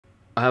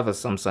I have a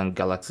Samsung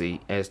Galaxy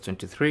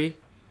S23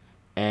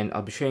 and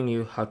I'll be showing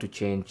you how to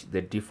change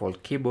the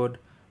default keyboard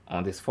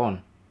on this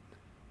phone.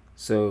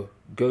 So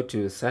go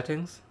to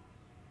settings.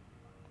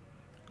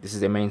 This is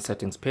the main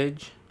settings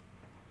page.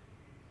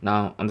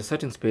 Now on the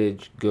settings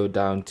page, go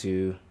down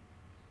to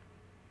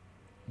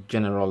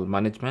general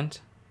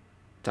management,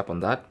 tap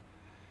on that,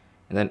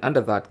 and then under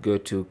that go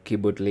to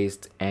keyboard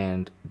list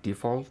and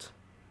default,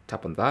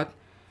 tap on that,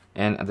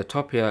 and at the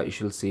top here you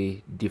should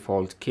see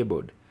default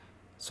keyboard.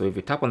 So if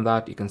you tap on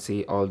that, you can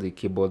see all the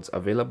keyboards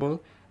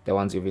available, the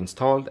ones you've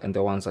installed and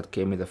the ones that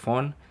came with the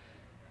phone.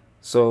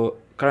 So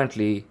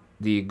currently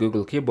the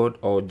Google keyboard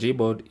or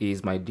Gboard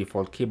is my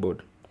default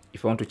keyboard.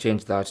 If I want to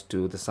change that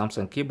to the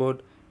Samsung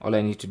keyboard, all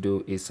I need to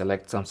do is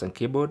select Samsung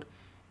keyboard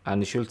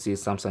and you should see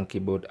Samsung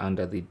keyboard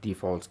under the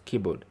default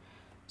keyboard.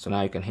 So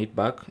now you can hit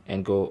back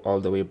and go all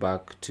the way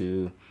back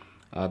to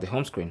the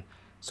home screen.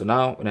 So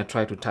now when I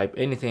try to type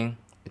anything,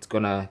 it's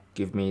gonna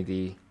give me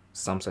the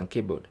Samsung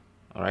keyboard.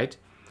 All right.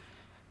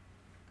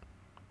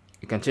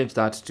 You can change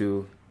that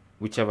to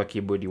whichever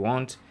keyboard you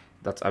want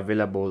that's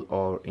available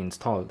or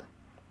installed.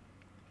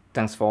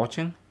 Thanks for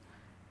watching.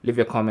 Leave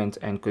your comments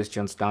and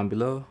questions down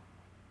below,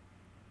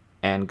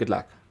 and good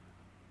luck.